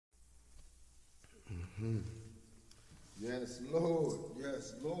Yes, Lord.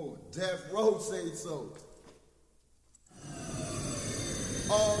 Yes, Lord. Death Row say so.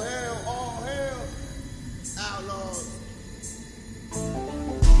 All hell, Outlawz.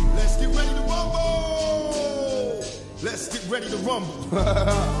 Let's get ready to rumble. Let's get ready to rumble.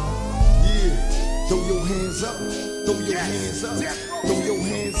 Yeah. Throw your hands up. Throw your hands up. Throw your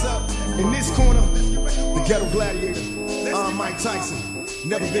hands up. In this corner, the Ghetto Gladiator. I'm Mike Tyson.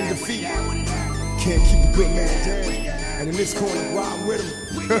 Never been defeated. Can't keep a good man down. And in this corner, ride with him.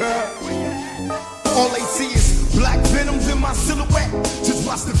 All they see is black venoms in my silhouette. Just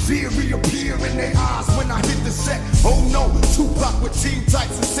watch the fear reappear in their eyes when I hit the set. Oh no, Tupac with team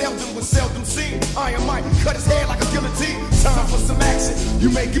tights and Seldon was seldom seen. Iron Mike cut his hair like a guillotine. Time for some action. You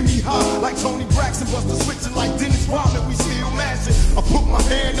making me high like Toni Braxton. Bustas switching like Dennis Rodman. We still mashing. I put my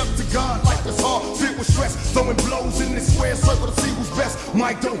hand up to God like this heart filled with stress. Throwing blows in this square circle to see who's best.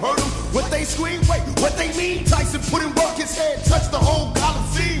 Mike don't hurt them. What they scream? Wait, what they mean? Tyson put in work. His head touched the whole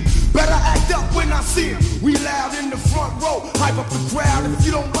Colosseum. Better act up when I see him. We loud in the front row, hype up the crowd. If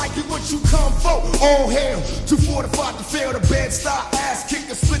you don't like it, what you come for? All hail, too fortified to fail. The bed stop, ass kick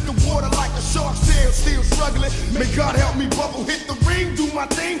and split the water like a shark's tail. Still struggling, may God help me bubble. Hit the ring, do my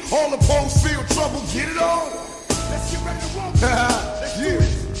thing. All opposed feel trouble, get it on. Let's get ready to rumble.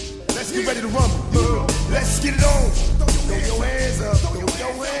 Let's get ready to rumble. Let's get it on. Throw your hands up, throw your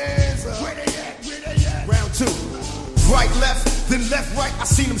hands up. Where they at? Round two. Right, left, then left, right, I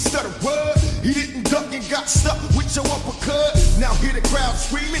seen him stutter. What? He didn't duck and got stuck with your uppercut. Now hear the crowd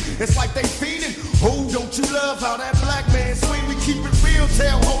screaming, it's like they feeding. Oh, don't you love how that black man swing? We keep it real,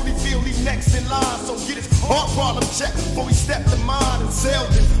 tell Holyfield he next in line. So get his heart problem checked before he step to mine. And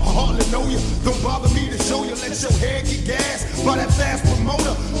Seldon, I hardly know you. Don't bother me to show you, let your head get gas by that fast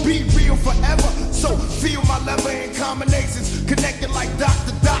promoter. Be real forever, so feel my lever in combinations. Connected like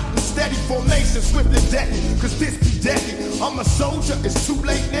Dr. Doc and steady formation. Swift and deadly, cause this be deadly. I'm a soldier, it's too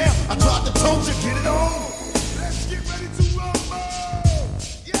late now. I tried to told you, get it on. Let's get ready to rumble.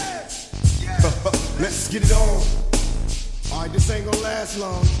 Yeah. Let's get it on. Alright, this ain't gonna last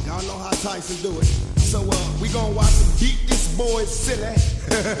long. Y'all know how Tyson do it. So we gonna watch him beat this boy silly.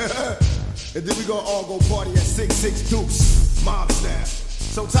 And then we gonna all go party at 6 Dukes, mob style.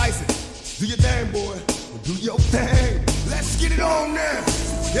 So Tyson, do your thing, boy. Do your thing. Let's get it on now.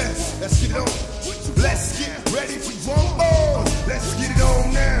 Yes, let's get it on. Let's get ready to rumble. Let's get it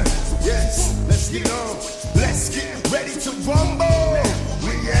on now. Yes, let's get it on. Let's get ready to rumble.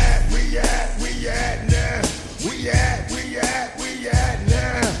 We at now. We at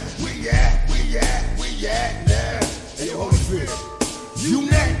now. We at now. Hey, yo, Holy Spirit, you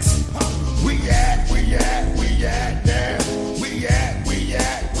next. We at now. We at now. We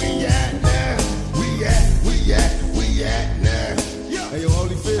at now. Hey, yo,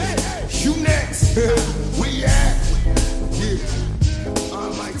 Holy Spirit, you next. We at, yeah.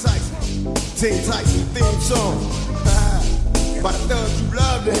 I'm Mike Tyson. Team Tyson theme song. By the thugs you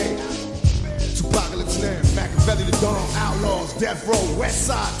love to hate. Tupacalypse now, Machiavelli the Dawn, Outlawz, Death Row, West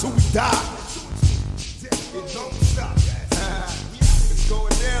Side till we die. It don't stop. It's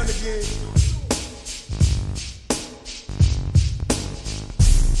going down again.